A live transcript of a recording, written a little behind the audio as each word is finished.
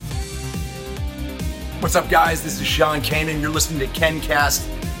What's up, guys? This is Sean KANAN. You're listening to KenCast.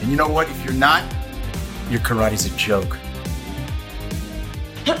 And you know what? If you're not, your karate's a joke.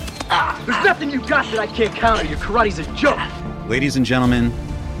 There's nothing you got that I can't counter. Your karate's a joke. Ladies and gentlemen,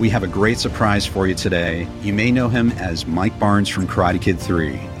 we have a great surprise for you today. You may know him as Mike Barnes from Karate Kid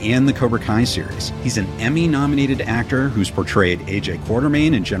 3 and the Cobra Kai series. He's an Emmy-nominated actor who's portrayed AJ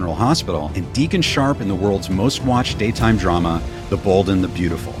Quartermain in General Hospital and Deacon Sharp in the world's most-watched daytime drama, The Bold and the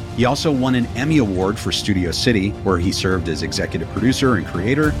Beautiful. He also won an Emmy Award for Studio City, where he served as executive producer and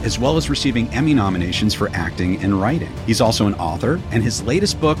creator, as well as receiving Emmy nominations for acting and writing. He's also an author, and his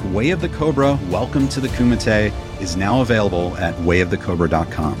latest book, Way of the Cobra, Welcome to the Kumite, is now available at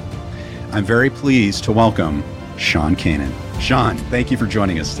wayofthecobra.com. I'm very pleased to welcome Sean KANAN. Sean, thank you for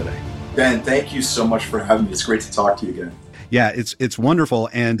joining us today. Ben, thank you so much for having me. It's great to talk to you again. Yeah, it's wonderful.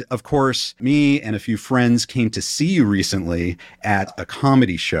 And of course, me and a few friends came to see you recently at a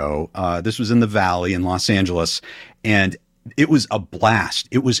comedy show. This was in the Valley in Los Angeles, and it was a blast.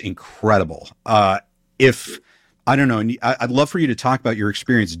 It was incredible. I don't know, and I'd love for you to talk about your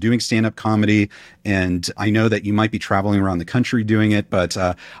experience doing stand-up comedy. And I know that you might be traveling around the country doing it, but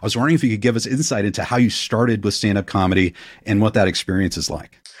I was wondering if you could give us insight into how you started with stand-up comedy and what that experience is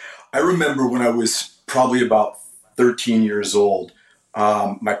like. I remember when I was probably about 13 years old,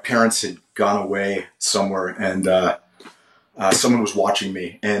 my parents had gone away somewhere, and someone was watching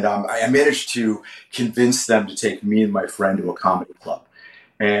me, and I managed to convince them to take me and my friend to a comedy club,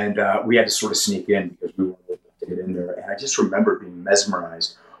 and we had to sort of sneak in because we weren't able to get in there. And I just remember being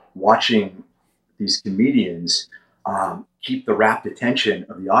mesmerized watching these comedians keep the rapt attention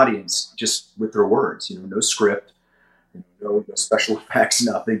of the audience just with their words, no script. No special effects,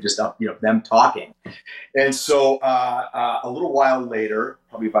 nothing, just them talking. And so a little while later,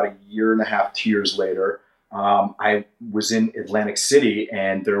 probably about a year and a half, 2 years later, I was in Atlantic City,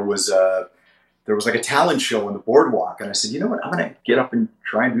 and there was like a talent show on the boardwalk. And I said, you know what, I'm going to get up and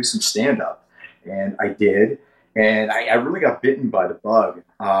try and do some stand-up. And I did. And I really got bitten by the bug.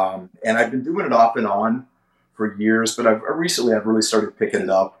 And I've been doing it off and on for years, but I've really started picking it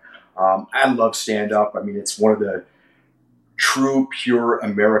up. I love stand-up. I mean, it's one of the true, pure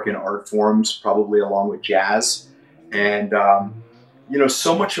American art forms, probably along with jazz. And,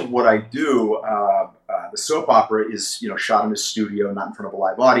 so much of what I do, the soap opera is, shot in a studio, not in front of a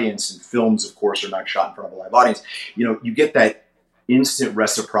live audience. And films, of course, are not shot in front of a live audience. You get that instant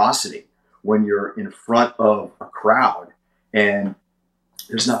reciprocity when you're in front of a crowd, and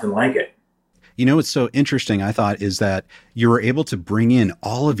there's nothing like it. What's so interesting, I thought, is that you were able to bring in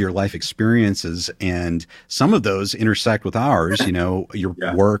all of your life experiences, and some of those intersect with ours, your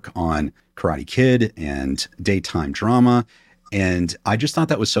work on Karate Kid and daytime drama. And I just thought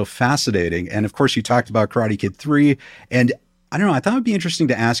that was so fascinating. And of course, you talked about Karate Kid 3. And I don't know, I thought it would be interesting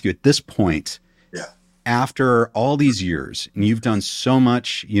to ask you at this point, after all these years, and you've done so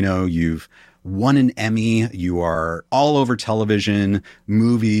much, you've won an Emmy, you are all over television,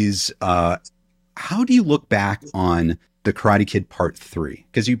 movies, how do you look back on the Karate Kid Part 3?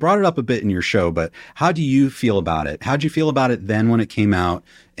 Because you brought it up a bit in your show, but how do you feel about it? How did you feel about it then when it came out?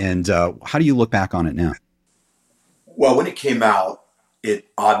 And how do you look back on it now? Well, when it came out, it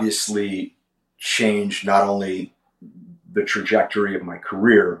obviously changed not only the trajectory of my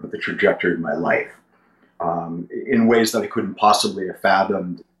career, but the trajectory of my life in ways that I couldn't possibly have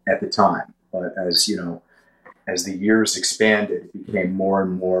fathomed at the time. But as the years expanded, it became more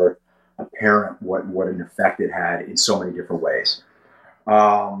and more apparent what an effect it had in so many different ways.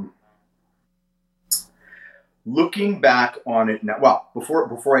 Looking back on it now, well,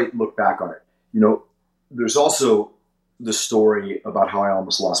 before I look back on it, there's also the story about how I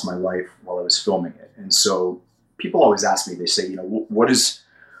almost lost my life while I was filming it. And so people always ask me, they say,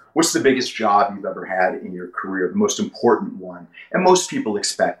 what's the biggest job you've ever had in your career, the most important one? And most people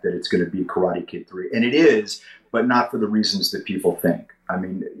expect that it's going to be Karate Kid 3. And it is, but not for the reasons that people think. I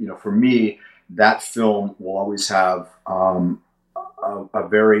mean, for me, that film will always have a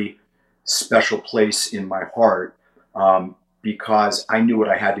very special place in my heart because I knew what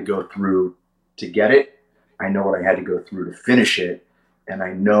I had to go through to get it. I know what I had to go through to finish it. And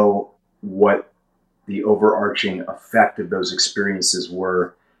I know what the overarching effect of those experiences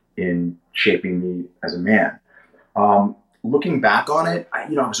were in shaping me as a man. Looking back on it, I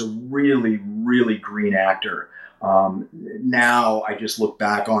was a really, really green actor. Now I just look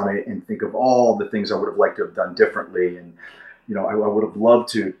back on it and think of all the things I would have liked to have done differently. And, I would have loved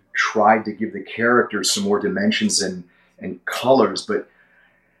to try to give the characters some more dimensions and colors, but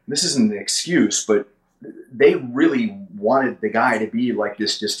this isn't an excuse, but they really wanted the guy to be like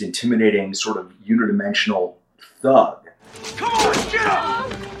this just intimidating sort of unidimensional thug. Come on, get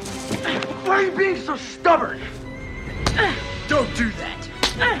up! Why are you being so stubborn? Don't do that.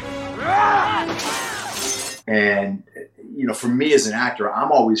 And, you know, for me as an actor,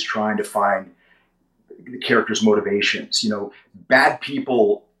 I'm always trying to find the character's motivations. You know, bad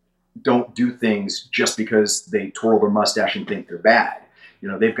people don't do things just because they twirl their mustache and think they're bad. You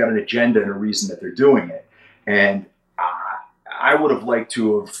know, they've got an agenda and a reason that they're doing it. And I would have liked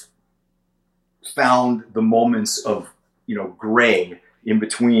to have found the moments of, you know, gray in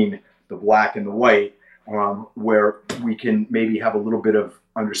between the black and the white, where we can maybe have a little bit of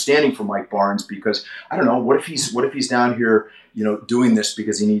understanding for Mike Barnes, because I don't know, what if he's down here, you know, doing this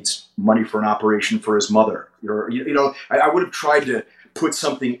because he needs money for an operation for his mother? I would have tried to put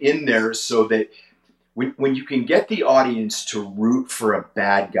something in there so that when you can get the audience to root for a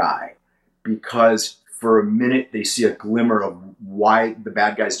bad guy because for a minute they see a glimmer of why the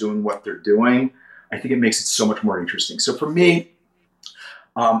bad guy's doing what they're doing, I think it makes it so much more interesting. So for me,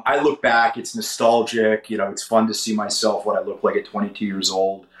 I look back, it's nostalgic, you know, it's fun to see myself, what I look like at 22 years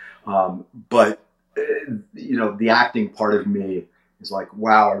old. But you know, the acting part of me is like,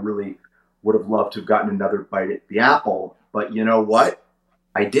 wow, I really would have loved to have gotten another bite at the apple. But you know what?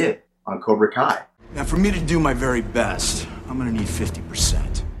 I did on Cobra Kai. Now, for me to do my very best, I'm going to need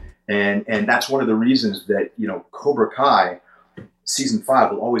 50%. And that's one of the reasons that, you know, Cobra Kai season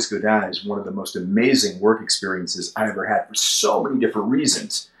 5 will always go down as one of the most amazing work experiences I ever had for so many different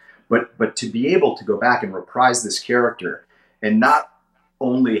reasons. But to be able to go back and reprise this character and not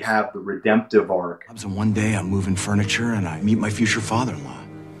only have the redemptive arc. And one day I'm moving furniture and I meet my future father-in-law.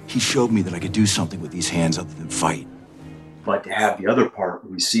 He showed me that I could do something with these hands other than fight. But to have the other part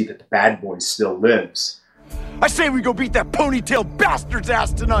where we see that the bad boy still lives. I say we go beat that ponytail bastard's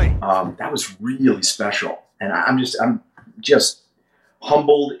ass tonight. That was really special. And I'm just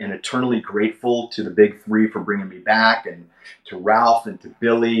humbled and eternally grateful to the big three for bringing me back, and to Ralph and to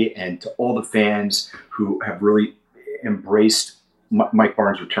Billy and to all the fans who have really embraced Mike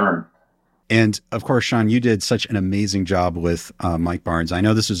Barnes' return. And of course, Sean, you did such an amazing job with Mike Barnes. I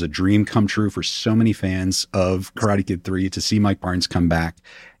know this is a dream come true for so many fans of Karate Kid 3 to see Mike Barnes come back.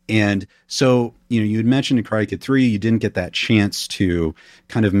 And so, you know, you had mentioned in Karate Kid 3, you didn't get that chance to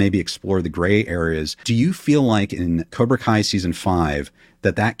kind of maybe explore the gray areas. Do you feel like in Cobra Kai season 5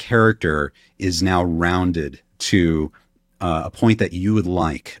 that character is now rounded to a point that you would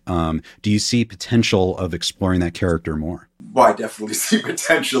like? Do you see potential of exploring that character more? Well, I definitely see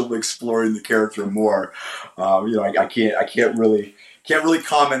potential of exploring the character more. You know, I can't really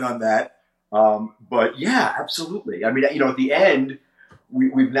comment on that. But yeah, absolutely. I mean, you know, at the end,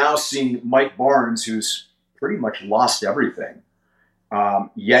 we've now seen Mike Barnes, who's pretty much lost everything.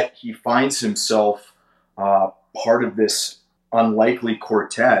 Yet he finds himself part of this unlikely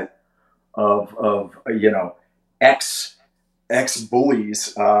quartet of you know, ex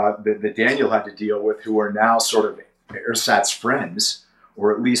bullies that Daniel had to deal with, who are now sort of Ersatz friends,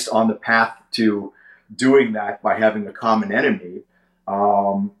 or at least on the path to doing that by having a common enemy.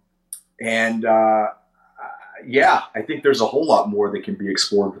 Yeah, I think there's a whole lot more that can be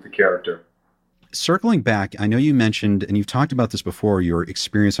explored with the character. Circling back, I know you mentioned, and you've talked about this before, your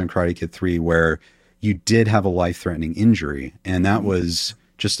experience on Karate Kid 3, where you did have a life-threatening injury, and that was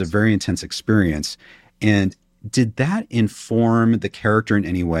just a very intense experience. And did that inform the character in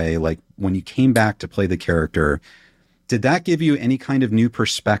any way? Like when you came back to play the character, did that give you any kind of new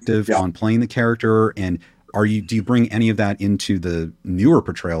perspective on playing the character? And do you bring any of that into the newer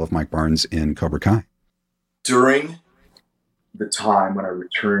portrayal of Mike Barnes in Cobra Kai? During the time when I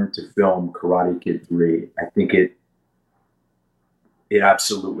returned to film Karate Kid 3, I think it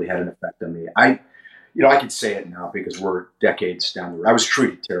absolutely had an effect on me. I can say it now because we're decades down the road. I was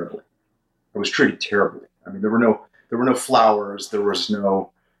treated terribly. I mean, there were no flowers. There was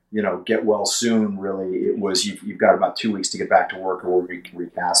no, you know, get well soon. Really, it was you've got about 2 weeks to get back to work, or we're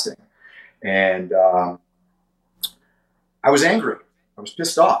recasting. And I was angry. I was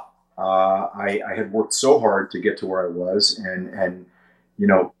pissed off. I had worked so hard to get to where I was, and you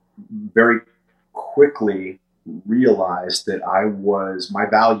know, very quickly realized that my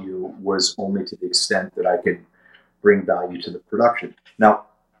value was only to the extent that I could bring value to the production. Now,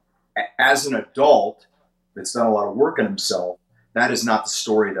 as an adult that's done a lot of work on himself, that is not the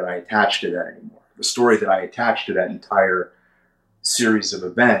story that I attach to that anymore. The story that I attach to that entire series of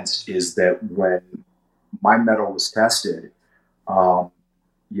events is that when my mettle was tested,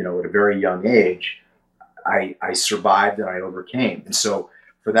 you know, at a very young age, I survived and I overcame. And so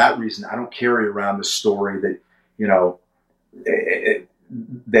for that reason, I don't carry around the story that, you know,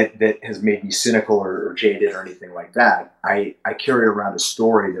 that has made me cynical or jaded or anything like that. I carry around a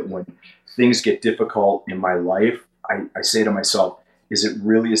story that when things get difficult in my life, I say to myself, Is it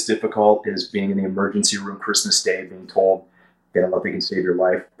really as difficult as being in the emergency room Christmas Day, being told that nothing can save your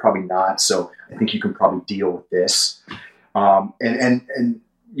life? Probably not. So I think you can probably deal with this. And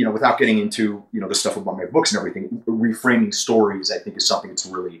without getting into, the stuff about my books and everything, reframing stories, I think, is something that's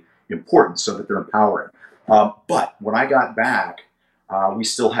really important so that they're empowering. But when I got back, we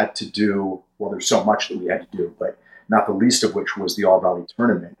still had to do, well, there's so much that we had to do, but not the least of which was the All Valley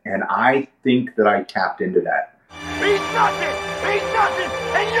tournament. And I think that I tapped into that. He's nothing! He's nothing!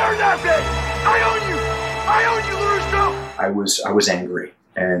 And you're nothing! I own you, Lurusto! I was angry,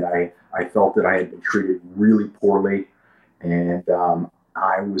 and I felt that I had been treated really poorly, and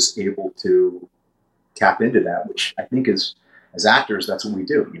I was able to tap into that, which I think is, as actors, that's what we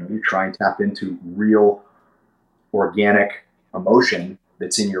do. You try and tap into real, organic emotion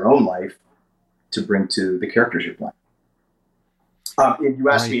that's in your own life to bring to the characters you're playing. And you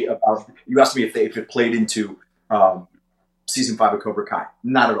asked me if it played into season 5 of Cobra Kai.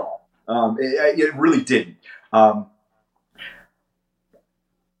 Not at all. It really didn't.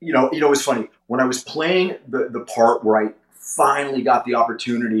 It was funny when I was playing the part where I finally got the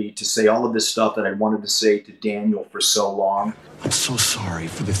opportunity to say all of this stuff that I wanted to say to Daniel for so long. I'm so sorry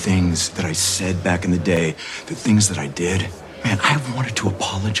for the things that I said back in the day, the things that I did. Man, I've wanted to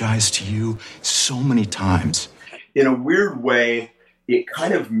apologize to you so many times. In a weird way, it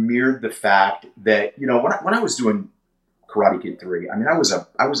kind of mirrored the fact that, when I was doing Karate Kid 3, I mean, I was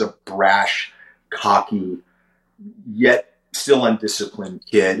a brash, cocky, yet still undisciplined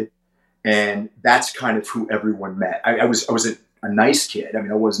kid. And that's kind of who everyone met. I was a nice kid. I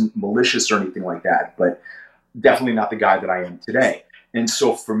mean, I wasn't malicious or anything like that, but definitely not the guy that I am today. And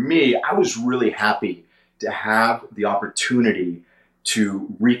so for me, I was really happy to have the opportunity to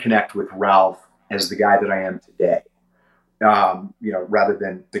reconnect with Ralph as the guy that I am today, rather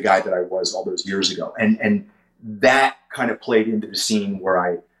than the guy that I was all those years ago. And that kind of played into the scene where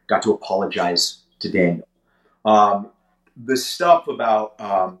I got to apologize to Daniel. The stuff about,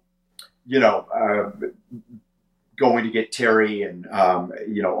 going to get Terry and,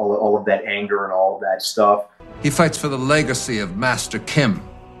 all of that anger and all of that stuff. He fights for the legacy of Master Kim,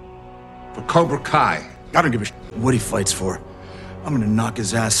 for Cobra Kai. I don't give a what he fights for. I'm going to knock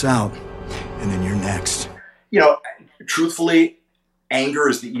his ass out, and then you're next. Truthfully, anger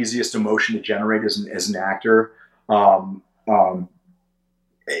is the easiest emotion to generate as an actor.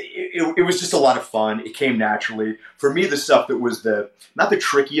 It was just a lot of fun. It came naturally. For me, the stuff that was not the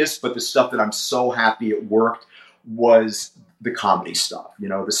trickiest, but the stuff that I'm so happy it worked was the comedy stuff.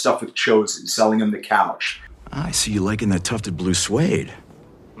 The stuff with Chosen, selling him the couch. I see you liking that tufted blue suede.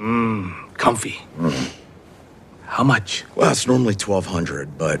 Comfy. How much? Well, it's normally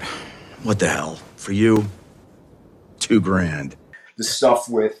 $1,200, but what the hell? For you, $2,000. The stuff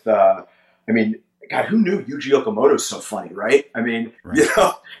with, God, who knew Yuji Okamoto's so funny, right?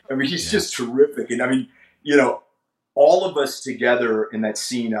 He's just terrific. And all of us together in that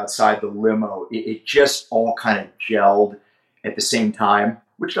scene outside the limo, it just all kind of gelled at the same time,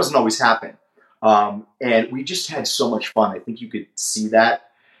 which doesn't always happen. And we just had so much fun. I think you could see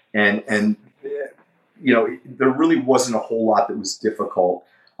that. And there really wasn't a whole lot that was difficult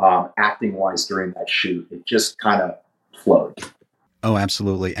acting-wise during that shoot. It just kind of flowed. Oh,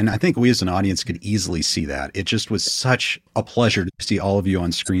 absolutely. And I think we as an audience could easily see that. It just was such a pleasure to see all of you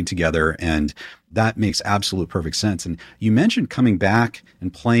on screen together. And that makes absolute perfect sense. And you mentioned coming back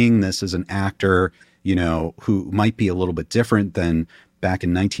and playing this as an actor, who might be a little bit different than back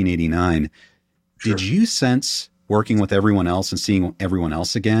in 1989. Sure. Did you sense working with everyone else and seeing everyone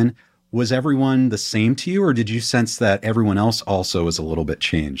else again, was everyone the same to you, or did you sense that everyone else also was a little bit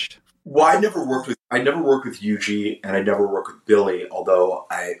changed? Well, I never worked with Yuji, and I never worked with Billy, although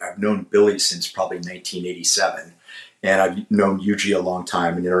I've known Billy since probably 1987, and I've known Yuji a long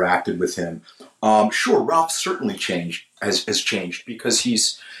time and interacted with him. Sure, Ralph certainly has changed because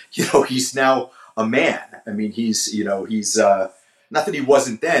he's now a man. I mean, he's not that he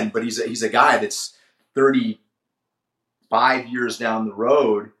wasn't then, but he's a guy that's 35 years down the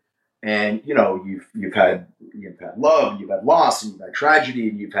road. And, you've had love, and you've had loss, and you've had tragedy,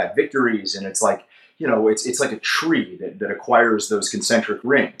 and you've had victories. And it's like, it's like a tree that acquires those concentric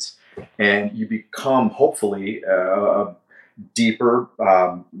rings. And you become, hopefully, a deeper,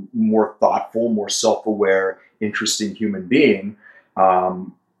 more thoughtful, more self-aware, interesting human being.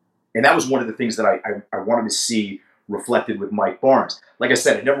 And that was one of the things that I wanted to see reflected with Mike Barnes. Like I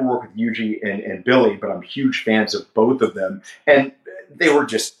said, I never worked with Yuji and Billy, but I'm huge fans of both of them. And they were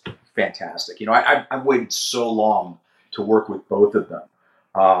just fantastic. I've waited so long to work with both of them.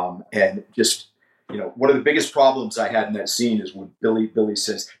 And just, one of the biggest problems I had in that scene is when Billy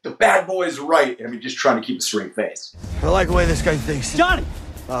says, "The bad boy's right." And I mean, just trying to keep a straight face. I like the way this guy thinks. Johnny!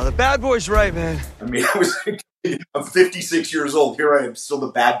 The bad boy's right, man. I mean, I'm 56 years old. Here I am, still the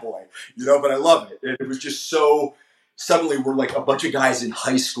bad boy, but I love it. And it was just so, suddenly we're like a bunch of guys in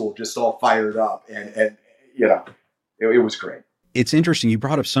high school just all fired up. And it was great. It's interesting. You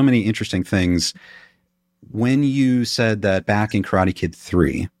brought up so many interesting things. When you said that back in Karate Kid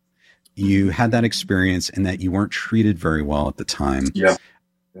 3, you had that experience and that you weren't treated very well at the time. Yeah.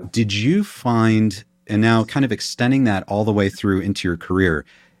 Did you find, and now kind of extending that all the way through into your career,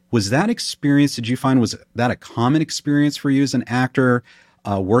 was that experience, did you find, was that a common experience for you as an actor,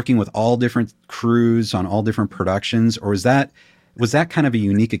 working with all different crews on all different productions? Or was that kind of a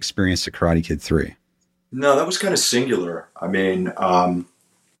unique experience to Karate Kid 3? No, that was kind of singular. I mean, I've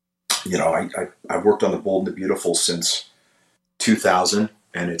worked on The Bold and the Beautiful since 2000,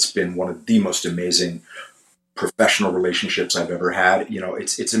 and it's been one of the most amazing professional relationships I've ever had.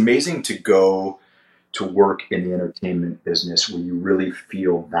 It's amazing to go to work in the entertainment business where you really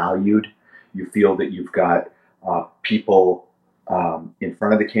feel valued. You feel that you've got people in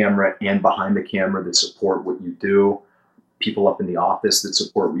front of the camera and behind the camera that support what you do, people up in the office that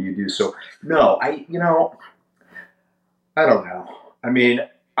support what you do. So no, I don't know. I mean,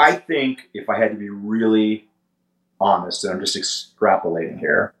 I think if I had to be really honest, and I'm just extrapolating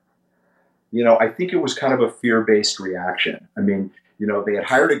here, I think it was kind of a fear-based reaction. I mean, they had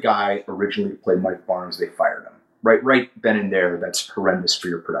hired a guy originally to play Mike Barnes. They fired him. Right then and there, that's horrendous for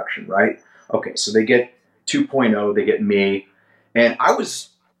your production, right? Okay, so they get 2.0, they get me, and I was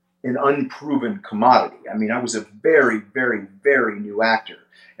an unproven commodity. I mean, I was a very, very, very new actor,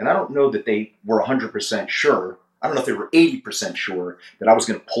 and I don't know that they were 100% sure. I don't know if they were 80% sure that I was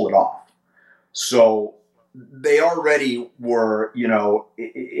going to pull it off. So they already were,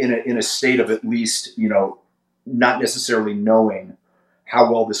 in a state of at least, not necessarily knowing how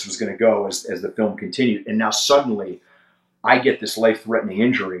well this was going to go as the film continued. And now suddenly I get this life-threatening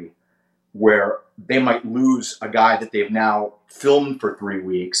injury where they might lose a guy that they've now filmed for 3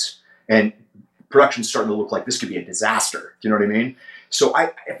 weeks, and production's starting to look like this could be a disaster. Do you know what I mean? So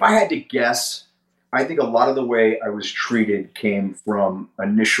if I had to guess, I think a lot of the way I was treated came from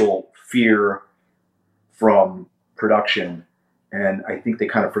initial fear from production. And I think they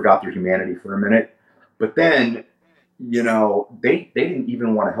kind of forgot their humanity for a minute. But then, they didn't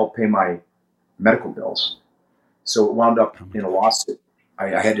even want to help pay my medical bills. So it wound up in a lawsuit. I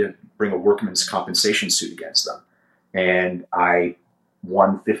had to bring a workman's compensation suit against them. And I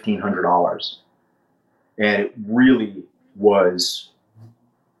won $1,500. And it really was,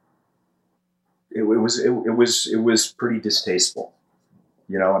 it was pretty distasteful.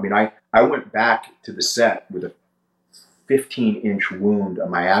 I mean, I went back to the set with a 15-inch wound on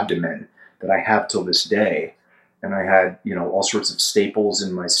my abdomen that I have till this day. And I had, all sorts of staples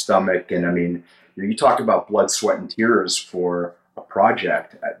in my stomach. And I mean, you talk about blood, sweat, and tears for a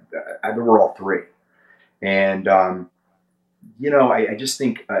project. There were all three. And, I just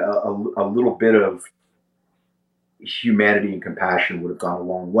think a little bit of humanity and compassion would have gone a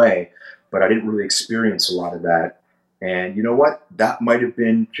long way. But I didn't really experience a lot of that. And you know what? That might have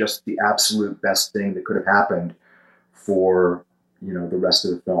been just the absolute best thing that could have happened for, the rest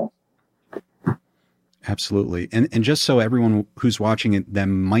of the film. Absolutely. And just so everyone who's watching it that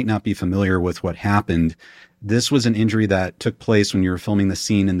might not be familiar with what happened, this was an injury that took place when you were filming the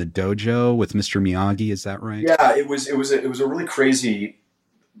scene in the dojo with Mr. Miyagi. Is that right? Yeah, it was a really crazy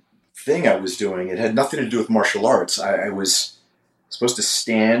thing I was doing. It had nothing to do with martial arts. I was supposed to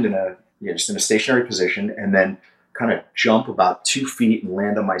stand just in a stationary position and then kind of jump about 2 feet and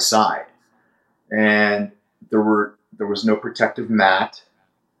land on my side. And there was no protective mat.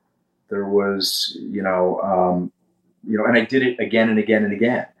 There was, and I did it again and again and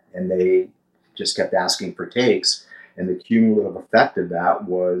again. And they just kept asking for takes. And the cumulative effect of that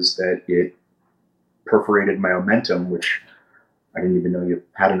was that it perforated my omentum, which I didn't even know you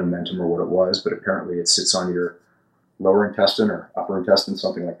had an omentum or what it was, but apparently it sits on your lower intestine or upper intestine,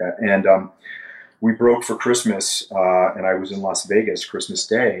 something like that. And we broke for Christmas, and I was in Las Vegas Christmas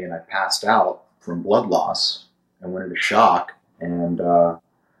Day, and I passed out from blood loss and went into shock. And,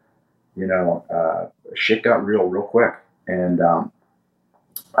 shit got real quick. And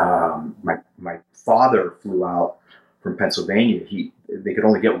my father flew out from Pennsylvania. They could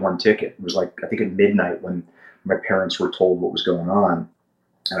only get one ticket. It was like, I think at midnight when my parents were told what was going on.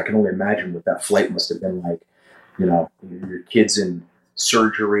 And I can only imagine what that flight must have been like. Your kid's in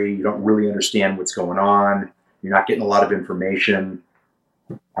surgery. You don't really understand what's going on. You're not getting a lot of information.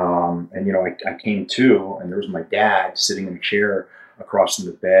 And I came to, and there was my dad sitting in a chair across from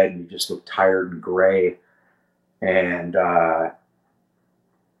the bed, and he just looked tired and gray. And, that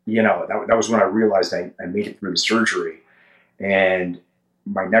was when I realized I made it through the surgery. And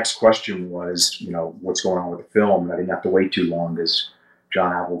my next question was, what's going on with the film? And I didn't have to wait too long because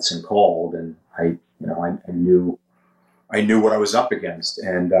John Avildsen called, and I knew what I was up against.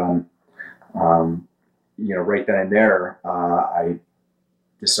 And, right then and there, I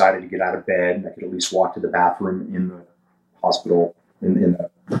decided to get out of bed, and I could at least walk to the bathroom in the hospital, in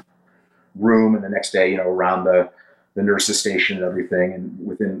the room. And the next day, around the nurse's station and everything. And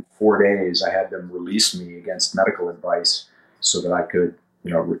within 4 days, I had them release me against medical advice so that I could,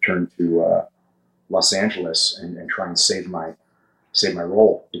 return to Los Angeles and try and save my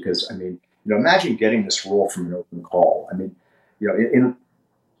role. Because, imagine getting this role from an open call. In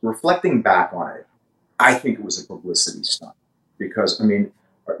reflecting back on it, I think it was a publicity stunt. Because,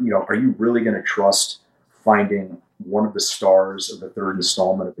 are you really going to trust finding one of the stars of the third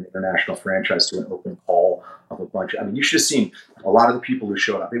installment of an international franchise to an open call of a bunch of, you should have seen a lot of the people who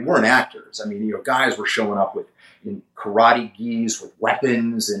showed up. They weren't actors. Guys were showing up in karate gis with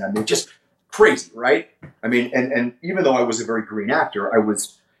weapons, and just crazy, right? And even though I was a very green actor, I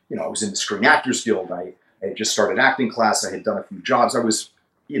was in the Screen Actors Guild. I had just started acting class. I had done a few jobs. I was,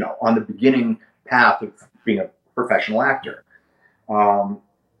 on the beginning path of being a professional actor. I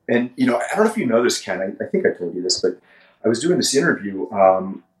don't know if you know this, Ken. I think I told you this, but I was doing this interview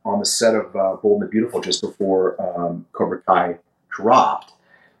on the set of Bold and the Beautiful just before Cobra Kai dropped,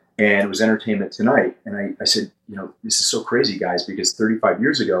 and it was Entertainment Tonight. And I said, this is so crazy, guys, because 35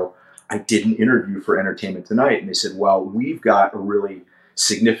 years ago, I did an interview for Entertainment Tonight, and they said, well, we've got a really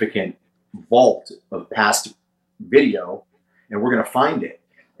significant vault of past video, and we're going to find it.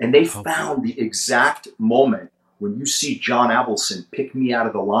 And they found the exact moment when you see John Avildsen pick me out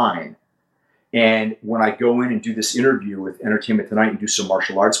of the line. And when I go in and do this interview with Entertainment Tonight and do some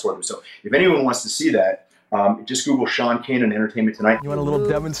martial arts for them. So if anyone wants to see that, just Google Sean Kanan Entertainment Tonight. You want a little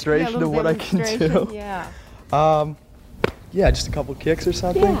demonstration of what I can do? Yeah. Yeah, just a couple kicks or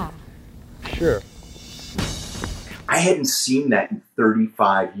something? Yeah. Sure. I hadn't seen that in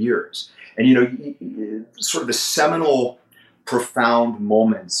 35 years. And, sort of the seminal, profound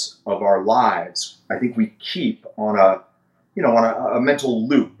moments of our lives, I think we keep on a mental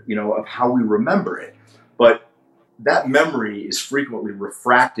loop, of how we remember it. But that memory is frequently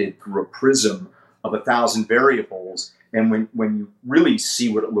refracted through a prism of 1,000 variables. And when you really see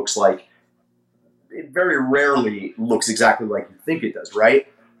what it looks like, it very rarely looks exactly like you think it does, right?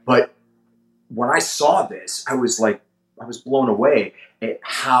 But when I saw this, I was blown away at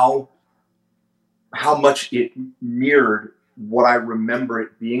how much it mirrored what I remember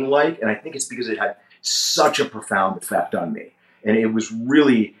it being like. And I think it's because it had such a profound effect on me. And it was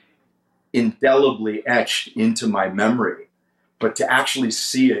really indelibly etched into my memory. But to actually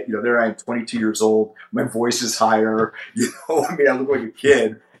see it, there I am, 22 years old, my voice is higher, I look like a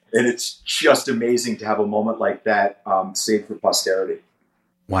kid. And it's just amazing to have a moment like that saved for posterity.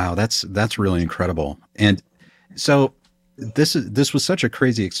 Wow, that's really incredible. And so this was such a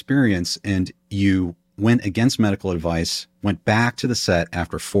crazy experience, and you went against medical advice, went back to the set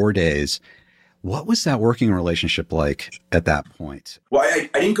after 4 days. What was that working relationship like at that point? Well, I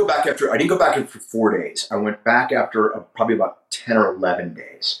didn't go back after 4 days. I went back after probably about 10 or 11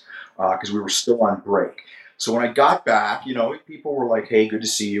 days because we were still on break. So when I got back, people were like, "Hey, good to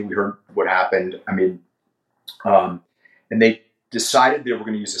see you. We heard what happened." And they decided they were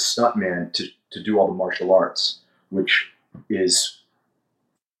going to use a stuntman to do all the martial arts, which is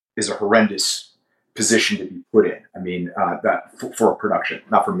a horrendous position to be put in. That for a production,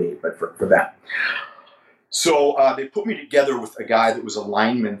 not for me, but for them. So they put me together with a guy that was a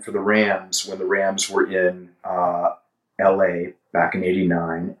lineman for the Rams when the Rams were in L.A. back in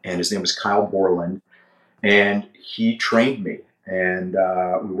 '89, and his name was Kyle Borland, and he trained me. And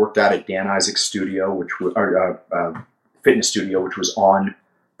we worked out at Dan Isaac's studio, which was our fitness studio, which was on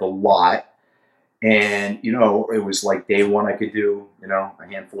the lot. And, it was like day one I could do, a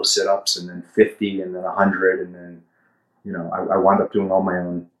handful of sit-ups, and then 50, and then 100. And then, I wound up doing all my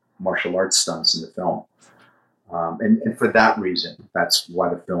own martial arts stunts in the film. And for that reason, that's why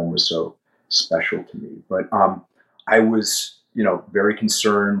the film was so special to me. But I was, very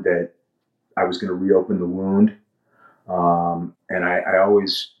concerned that I was going to reopen the wound. And I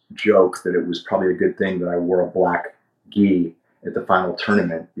always joke that it was probably a good thing that I wore a black gi at the final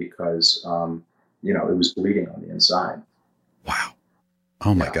tournament because, it was bleeding on the inside. Wow.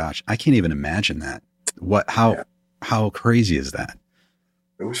 Oh my gosh. I can't even imagine that. How crazy is that?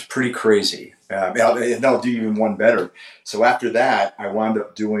 It was pretty crazy. That'll do even one better. So after that, I wound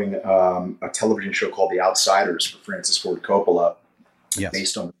up doing a television show called The Outsiders for Francis Ford Coppola. Yes.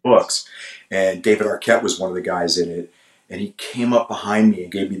 based on the books. And David Arquette was one of the guys in it. And he came up behind me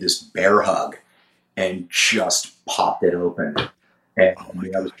and gave me this bear hug and just popped it open. And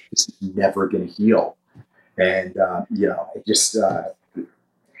I was just never going to heal. And, it just,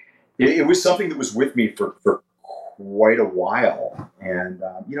 it was something that was with me for quite a while. And,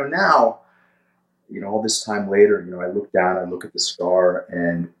 now, all this time later, I look down, I look at the scar,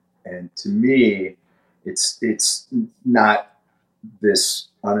 and to me, it's not this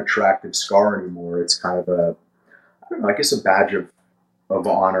unattractive scar anymore. It's kind of I don't know, I guess a badge of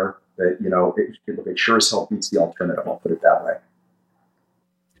honor that, it sure as hell beats the alternative. I'll put it that way.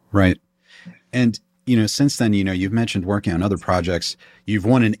 Right. And, since then, you've mentioned working on other projects. You've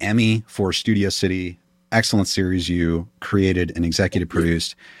won an Emmy for Studio City, excellent series you created and executive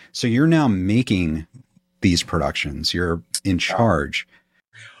produced. So you're now making these productions. You're in charge.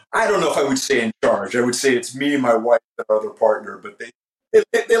 I don't know if I would say in charge. I would say it's me, my wife, and our other partner, but they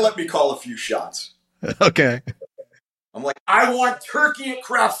let me call a few shots. Okay. I'm like, I want turkey at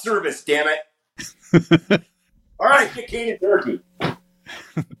craft service, damn it. All right, get Kanan turkey.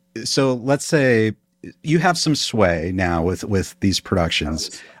 So let's say you have some sway now with these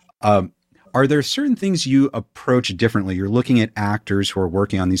productions. Are there certain things you approach differently? You're looking at actors who are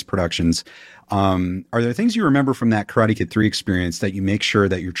working on these productions. Are there things you remember from that Karate Kid 3 experience that you make sure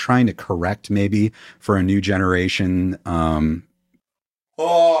that you're trying to correct maybe for a new generation? Oh,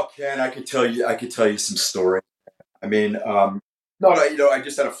 Ken, I could tell you some stories. I mean, I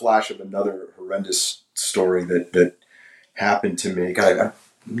just had a flash of another horrendous story that happened to me. God, I don't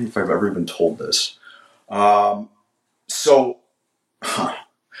know if I've ever even told this.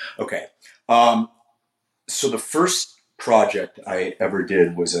 Okay. So the first project I ever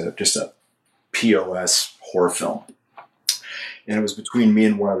did was just a POS horror film. And it was between me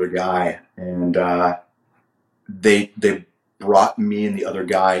and one other guy. And they brought me and the other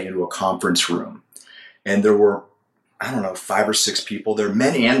guy into a conference room. And there were, 5 or 6 people there,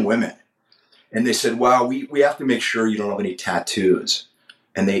 men and women. And they said, wow, we have to make sure you don't have any tattoos.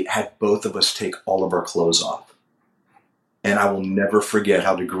 And they had both of us take all of our clothes off. And I will never forget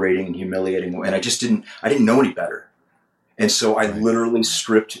how degrading and humiliating. And I didn't know any better. And so I literally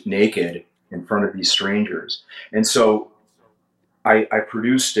stripped naked in front of these strangers. And so I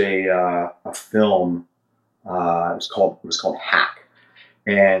produced a film. It was called Hack.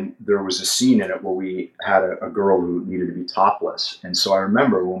 And there was a scene in it where we had a girl who needed to be topless. And so I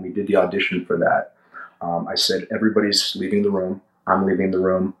remember when we did the audition for that, I said, everybody's leaving the room. I'm leaving the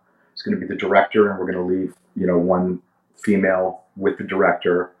room. It's going to be the director, and we're going to leave, one female with the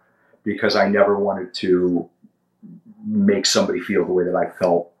director, because I never wanted to make somebody feel the way that I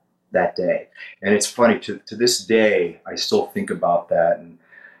felt that day. And it's funny, to this day, I still think about that. And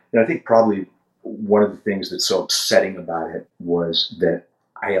I think probably one of the things that's so upsetting about it was that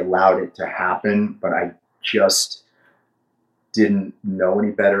I allowed it to happen, but I just didn't know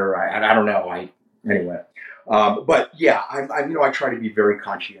any better. I don't know. Anyway. But yeah, I try to be very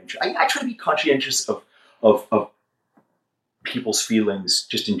conscientious. I try to be conscientious of people's feelings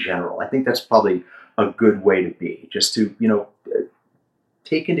just in general. I think that's probably a good way to be, just to,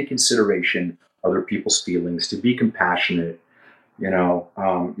 take into consideration other people's feelings, to be compassionate.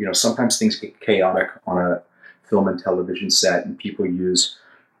 Sometimes things get chaotic on a film and television set, and people use,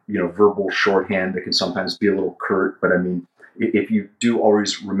 verbal shorthand that can sometimes be a little curt. But I mean, if you do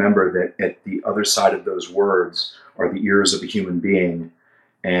always remember that at the other side of those words are the ears of a human being,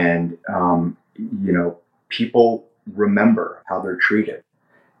 and, people remember how they're treated.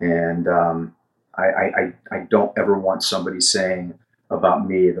 And I don't ever want somebody saying about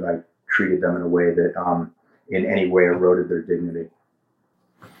me that I treated them in a way that in any way eroded their dignity.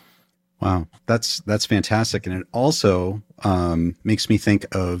 Wow, that's fantastic. And it also makes me think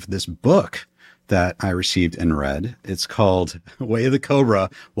of this book that I received and read. It's called Way of the Cobra,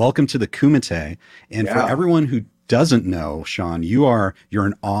 Welcome to the Kumite. And for everyone who doesn't know, Sean, you're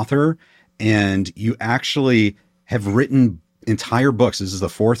an author, and you actually have written entire books. This is the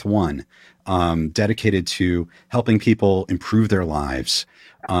 4th one, dedicated to helping people improve their lives,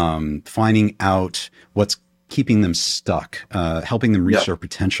 finding out what's keeping them stuck, helping them reach their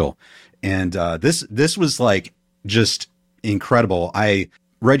potential. And this was like just incredible. I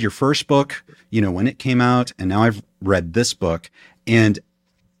read your first book, when it came out, and now I've read this book, and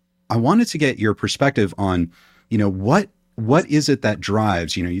I wanted to get your perspective on, what is it that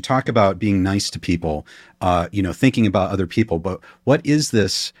drives, you talk about being nice to people, thinking about other people, but what is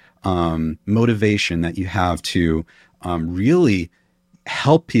this motivation that you have to really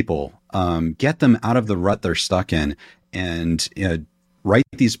help people, get them out of the rut they're stuck in, and write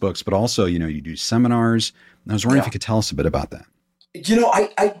these books, but also, you do seminars. I was wondering if you could tell us a bit about that.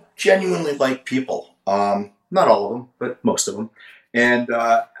 I genuinely like people. Not all of them, but most of them. And,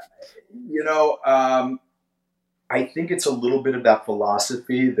 you know, I think it's a little bit of that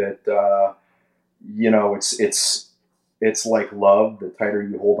philosophy that, it's like love. The tighter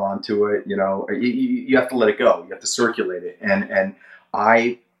you hold on to it, you have to let it go. You have to circulate it. And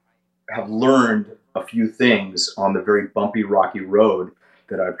I have learned a few things on the very bumpy, rocky road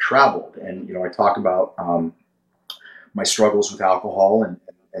that I've traveled. And, I talk about my struggles with alcohol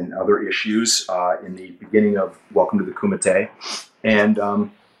and other issues in the beginning of Welcome to the Kumite. And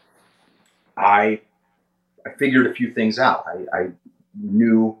I figured a few things out. I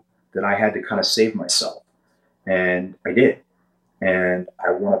knew that I had to kind of save myself, and I did. And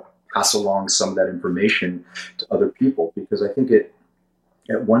I want to pass along some of that information to other people because I think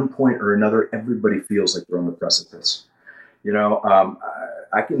at one point or another, everybody feels like they're on the precipice.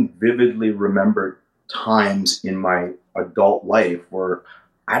 I can vividly remember times in my adult life where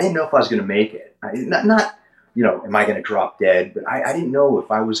I didn't know if I was going to make it. Am I going to drop dead? But I didn't know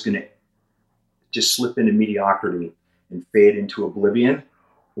if I was going to just slip into mediocrity and fade into oblivion,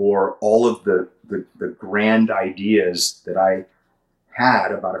 or all of the grand ideas that I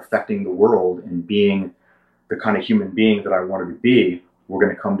had about affecting the world and being the kind of human being that I wanted to be were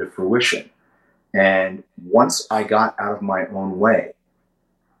going to come to fruition. And once I got out of my own way,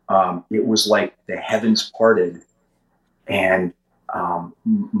 it was like the heavens parted, and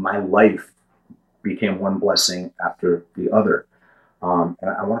my life became one blessing after the other. And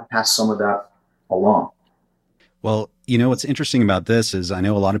I want to pass some of that along. Well, what's interesting about this is I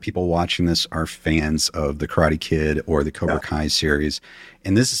know a lot of people watching this are fans of the Karate Kid or the Cobra Kai series.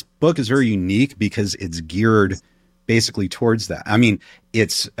 And this book is very unique because it's geared basically towards that. I mean,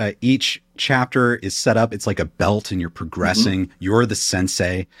 it's each chapter is set up. It's like a belt and you're progressing. Mm-hmm. You're the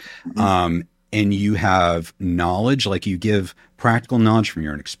sensei. Mm-hmm. And you have knowledge, like you give practical knowledge from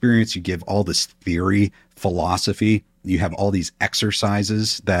your own experience. You give all this theory, philosophy. You have all these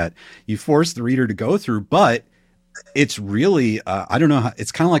exercises that you force the reader to go through, but it's really, I don't know,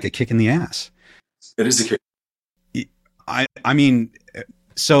 it's kind of like a kick in the ass. It is a kick. I mean,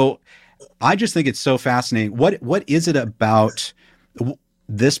 so I just think it's so fascinating. What is it about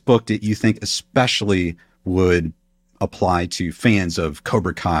this book that you think especially would apply to fans of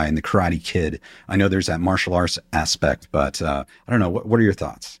Cobra Kai and the Karate Kid? I know there's that martial arts aspect, but I don't know. What are your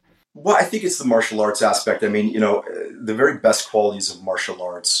thoughts? Well, I think it's the martial arts aspect. I mean, the very best qualities of martial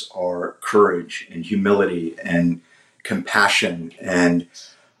arts are courage and humility and compassion and,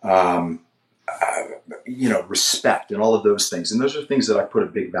 respect and all of those things. And those are things that I put a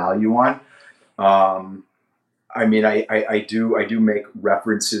big value on. I mean, I do make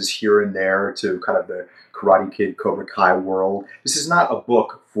references here and there to kind of the Karate Kid, Cobra Kai world. This is not a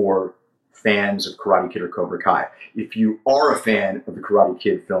book for fans of Karate Kid or Cobra Kai. If you are a fan of the Karate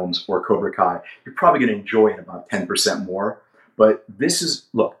Kid films or Cobra Kai, you're probably going to enjoy it about 10% more. But here's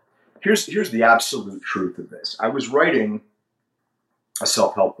the absolute truth of this. I was writing a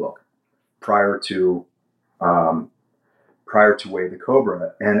self-help book prior to Way of the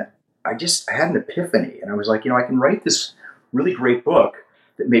Cobra, and I had an epiphany, and I was like, I can write this really great book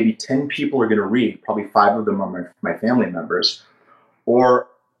that maybe 10 people are going to read, probably 5 of them are my family members, or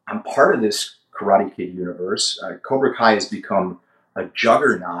I'm part of this Karate Kid universe. Cobra Kai has become a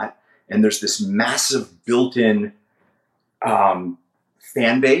juggernaut, and there's this massive built-in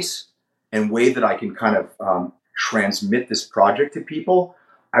fan base and way that I can kind of transmit this project to people.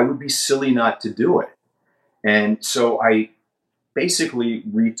 I would be silly not to do it. And so I basically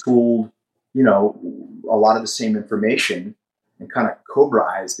retooled, a lot of the same information and kind of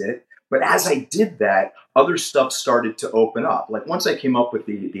Cobraized it. But as I did that, other stuff started to open up. Like once I came up with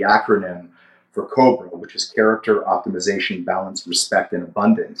the acronym for COBRA, which is Character, Optimization, Balance, Respect, and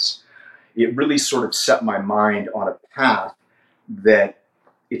Abundance, it really sort of set my mind on a path that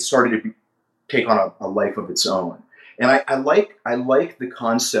it started to take on a life of its own. And I like the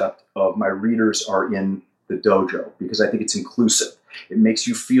concept of my readers are in the dojo because I think it's inclusive. It makes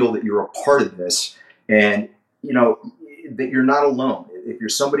you feel that you're a part of this and, that you're not alone. If you're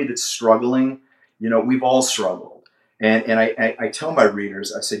somebody that's struggling, we've all struggled. And I tell my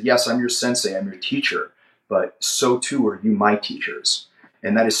readers, I said, yes, I'm your sensei, I'm your teacher, but so too are you my teachers.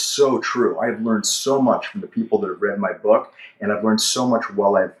 And that is so true. I've learned so much from the people that have read my book, and I've learned so much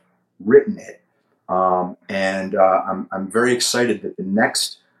while I've written it. I'm very excited that the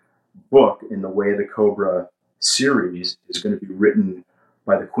next book in the Way of the Cobra series is going to be written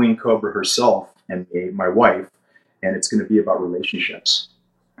by the Queen Cobra herself and my wife, and it's going to be about relationships.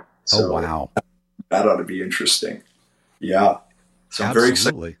 So wow. That ought to be interesting. Yeah. So I'm very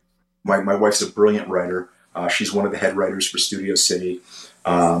excited. My wife's a brilliant writer. She's one of the head writers for Studio City.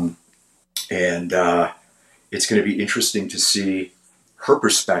 And it's going to be interesting to see her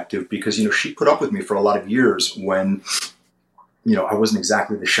perspective because, she put up with me for a lot of years when, I wasn't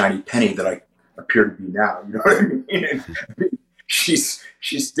exactly the shiny penny that I appear to be now. You know what I mean? And she's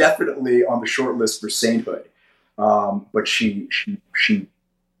definitely on the short list for sainthood. But she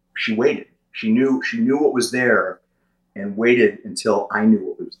waited. She knew what was there and waited until I knew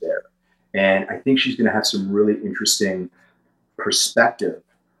what was there. And I think she's going to have some really interesting perspective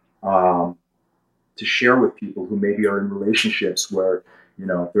to share with people who maybe are in relationships where,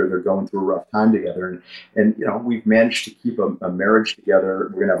 they're going through a rough time together. And we've managed to keep a marriage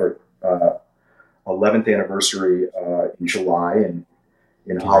together. We're going to have our 11th anniversary in July and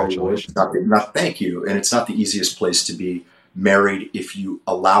in Hollywood. Thank you. And it's not the easiest place to be married if you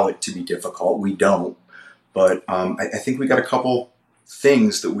allow it to be difficult. We don't. But I think we got a couple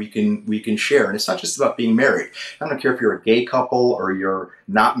things that we can share. And it's not just about being married. I don't care if you're a gay couple or you're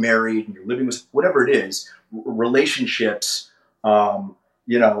not married and you're living with whatever it is, relationships, they're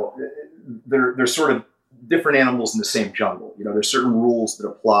sort of different animals in the same jungle. There's certain rules that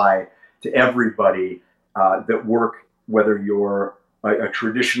apply to everybody that work, whether you're a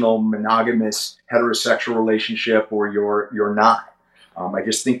traditional monogamous heterosexual relationship or you're not. I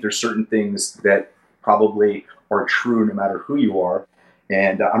just think there's certain things that probably are true no matter who you are.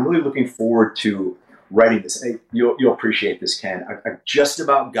 And I'm really looking forward to writing this. Hey, you'll appreciate this, Ken. I just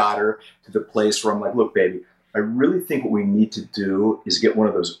about got her to the place where I'm like, look, baby, I really think what we need to do is get one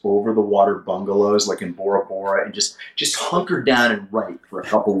of those over-the-water bungalows like in Bora Bora and just hunker down and write for a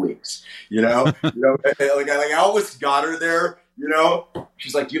couple weeks. Like I almost got her there.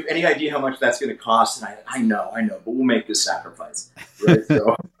 She's like, do you have any idea how much that's going to cost? And I know, but we'll make this sacrifice. Right?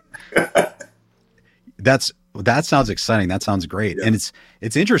 So that sounds exciting. That sounds great. Yeah. And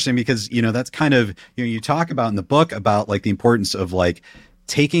it's interesting because, that's kind of, you talk about in the book about like the importance of like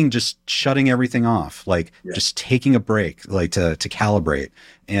just shutting everything off, like just taking a break, like to calibrate.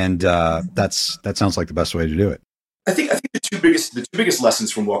 And that sounds like the best way to do it. I think the two biggest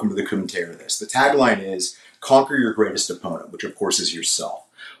lessons from Welcome to the Kumite are this. The tagline is conquer your greatest opponent, which of course is yourself.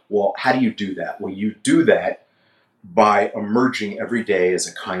 Well, how do you do that? Well, you do that by emerging every day as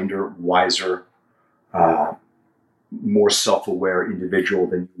a kinder, wiser, more self-aware individual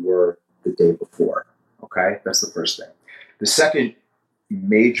than you were the day before. Okay? That's the first thing. The second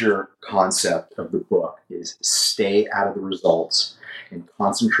major concept of the book is stay out of the results and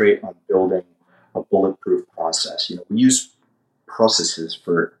concentrate on building a bulletproof process. We use processes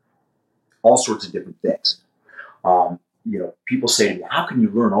for all sorts of different things. People say to me, how can you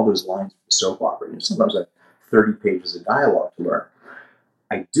learn all those lines of the soap opera? Sometimes I have 30 pages of dialogue to learn.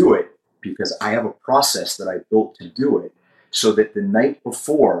 I do it because I have a process that I built to do it so that the night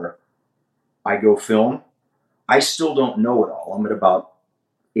before I go film, I still don't know it all. I'm at about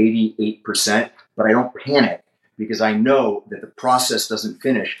 88%, but I don't panic because I know that the process doesn't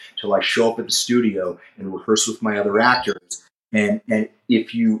finish till I show up at the studio and rehearse with my other actors. And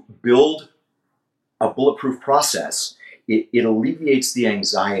if you build a bulletproof process, it alleviates the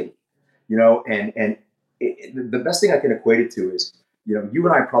anxiety, and the best thing I can equate it to is, you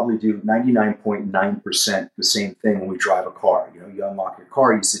and I probably do 99.9% the same thing when we drive a car. You unlock your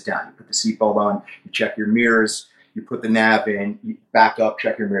car, you sit down, you put the seatbelt on, you check your mirrors, you put the nav in, you back up,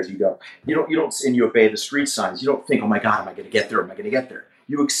 check your mirrors, you go. You don't, and you obey the street signs. You don't think, oh my God, am I going to get there? Am I going to get there?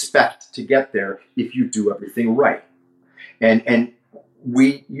 You expect to get there if you do everything right. And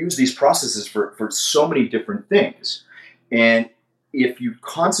we use these processes for so many different things. And if you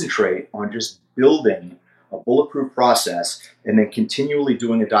concentrate on just building a bulletproof process and then continually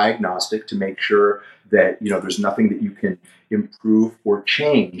doing a diagnostic to make sure that there's nothing that you can improve or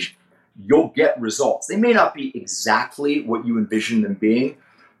change, you'll get results. They may not be exactly what you envision them being,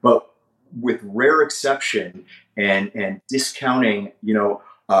 but with rare exception and discounting,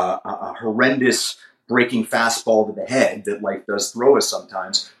 a horrendous breaking fastball to the head that life does throw us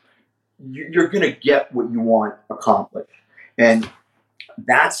sometimes, you're going to get what you want accomplished. And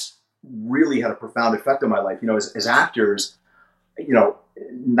that's really had a profound effect on my life. As actors,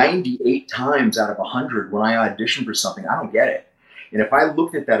 98 times out of 100 when I audition for something, I don't get it. And if I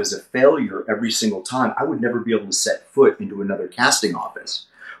looked at that as a failure every single time, I would never be able to set foot into another casting office.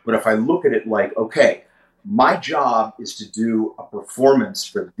 But if I look at it like, okay, my job is to do a performance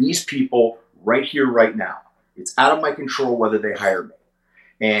for these people right here, right now. It's out of my control whether they hire me.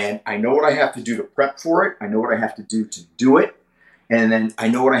 And I know what I have to do to prep for it. I know what I have to do to do it. And then I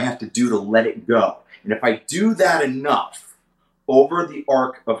know what I have to do to let it go. And if I do that enough over the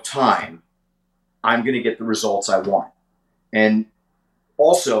arc of time, I'm going to get the results I want. And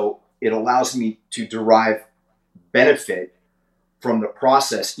also, it allows me to derive benefit from the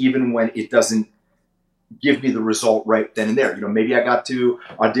process, even when it doesn't give me the result right then and there. Maybe I got to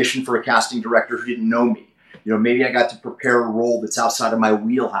audition for a casting director who didn't know me. Maybe I got to prepare a role that's outside of my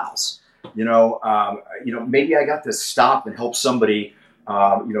wheelhouse. Maybe I got to stop and help somebody,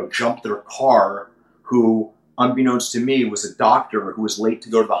 jump their car who, unbeknownst to me, was a doctor who was late to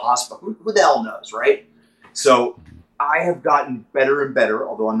go to the hospital. Who the hell knows, right? So I have gotten better and better,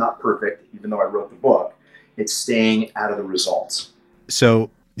 although I'm not perfect, even though I wrote the book, it's staying out of the results. So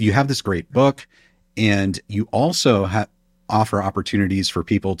you have this great book, and you also offer opportunities for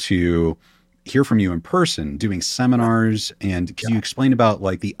people to hear from you in person, doing seminars. And can you explain about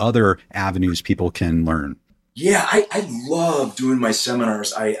like the other avenues people can learn? Yeah, I love doing my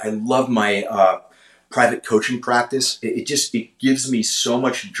seminars. I love my private coaching practice. It gives me so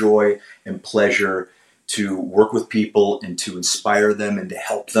much joy and pleasure to work with people and to inspire them and to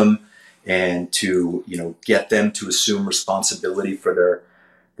help them and to, get them to assume responsibility for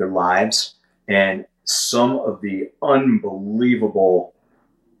their lives. And some of the unbelievable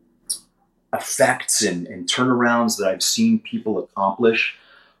effects and turnarounds that I've seen people accomplish,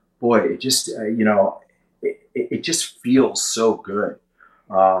 boy, it just, it just feels so good.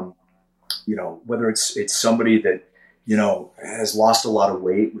 Whether it's somebody that, has lost a lot of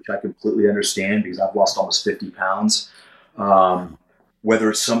weight, which I completely understand because I've lost almost 50 pounds.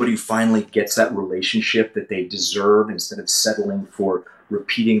 Whether it's somebody who finally gets that relationship that they deserve instead of settling for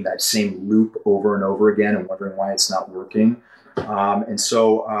repeating that same loop over and over again and wondering why it's not working. I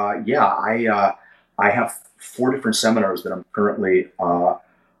have 4 different seminars that I'm currently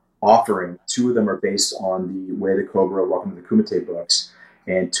offering. 2 of them are based on the Way of the Cobra, Welcome to the Kumite books,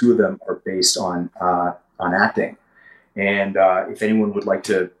 and 2 of them are based on acting. And if anyone would like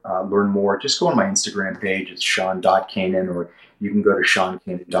to learn more, just go on my Instagram page. It's Sean.Kanan, or you can go to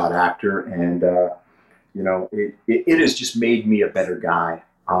SeanKanan.actor. And, it has just made me a better guy,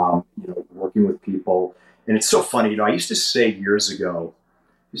 working with people. And it's so funny, I used to say years ago,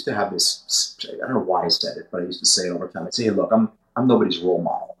 I used to have this, I don't know why I said it, but I used to say it all the time. I'd say, hey, look, I'm nobody's role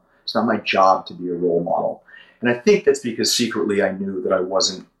model. It's not my job to be a role model. And I think that's because secretly I knew that I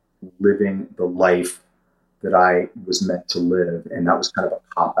wasn't living the life that I was meant to live. And that was kind of a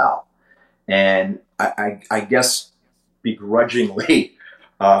cop-out. And I guess begrudgingly,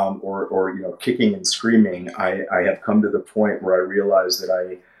 or kicking and screaming, I have come to the point where I realize that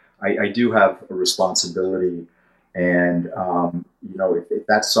I do have a responsibility. And, if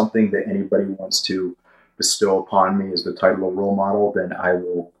that's something that anybody wants to bestow upon me as the title of role model, then I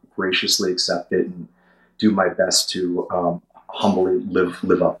will graciously accept it and do my best to humbly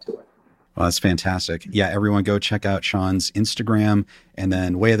live up to it. Well, that's fantastic. Yeah, everyone go check out Sean's Instagram and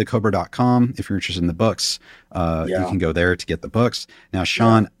then wayofthecobra.com. If you're interested in the books, you can go there to get the books. Now,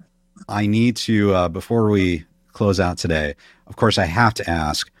 Sean, I need to, before we close out today, of course, I have to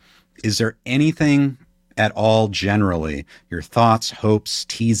ask, is there anything at all generally, your thoughts, hopes,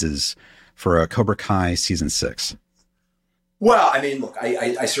 teases for a Cobra Kai season 6? Well, I mean, look,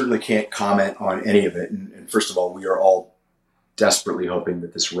 I certainly can't comment on any of it. And first of all, we are all desperately hoping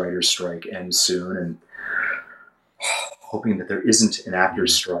that this writer's strike ends soon and hoping that there isn't an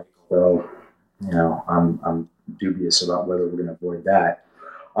actor's strike, though, I'm dubious about whether we're going to avoid that.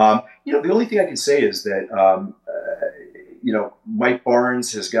 The only thing I can say is that, Mike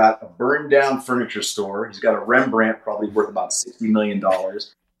Barnes has got a burned down furniture store. He's got a Rembrandt probably worth about $60 million.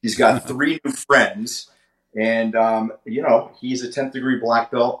 He's got 3 new friends. And, he's a 10th degree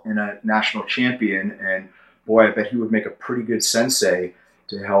black belt and a national champion. And boy, I bet he would make a pretty good sensei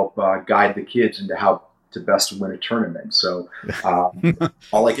to help guide the kids into how to best win a tournament. So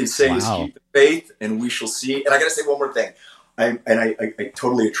all I can say is keep the faith and we shall see. And I got to say one more thing. I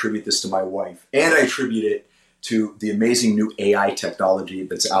totally attribute this to my wife, and I attribute it to the amazing new AI technology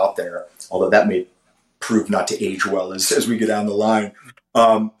that's out there, although that may prove not to age well as we get down the line.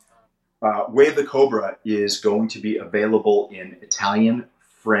 Way of the Cobra is going to be available in Italian,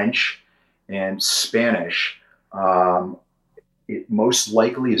 French, and Spanish. It most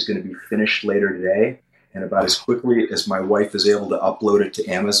likely is going to be finished later today, and about as quickly as my wife is able to upload it to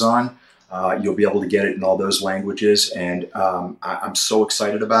Amazon, you'll be able to get it in all those languages. And I'm so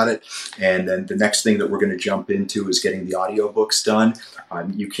excited about it. And then the next thing that we're going to jump into is getting the audiobooks done.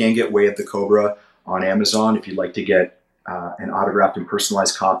 You can get Way of the Cobra on Amazon. If you'd like to get an autographed and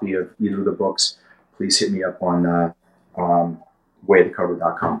personalized copy of either of the books, please hit me up on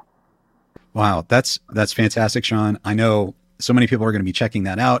wayofthecobra.com. Wow, that's fantastic, Sean. I know so many people are going to be checking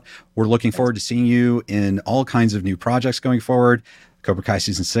that out. We're looking forward to seeing you in all kinds of new projects going forward. Cobra Kai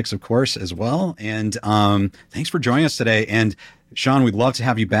season 6, of course, as well. And thanks for joining us today. And Sean, we'd love to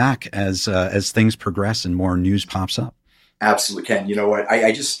have you back as things progress and more news pops up. Absolutely, Ken. You know what?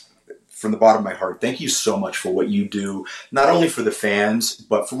 I just, from the bottom of my heart, thank you so much for what you do, not only for the fans,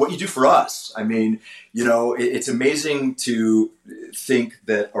 but for what you do for us. I mean, you know, it's amazing to think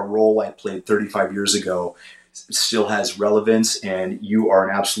that a role I played 35 years ago still has relevance, and you are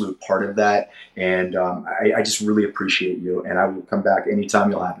an absolute part of that. And I just really appreciate you, and I will come back anytime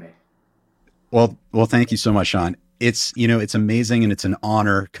you'll have me. Well, thank you so much, Sean. It's, you know, it's amazing and it's an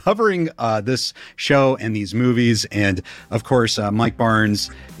honor covering this show and these movies. And of course, Mike Barnes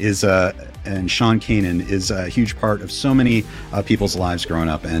is and Sean Kanan is a huge part of so many people's lives growing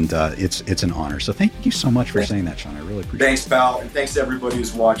up. And it's an honor. So thank you so much for saying that, Sean. I really appreciate it. Thanks, pal. And thanks to everybody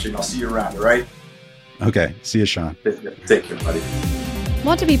who's watching. I'll see you around, all right? Okay. See you, Sean. Take care, buddy.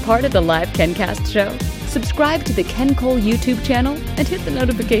 Want to be part of the live KenCast show? Subscribe to the Ken Cole YouTube channel and hit the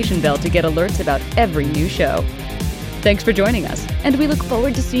notification bell to get alerts about every new show. Thanks for joining us, and we look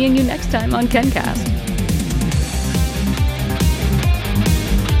forward to seeing you next time on KenCast.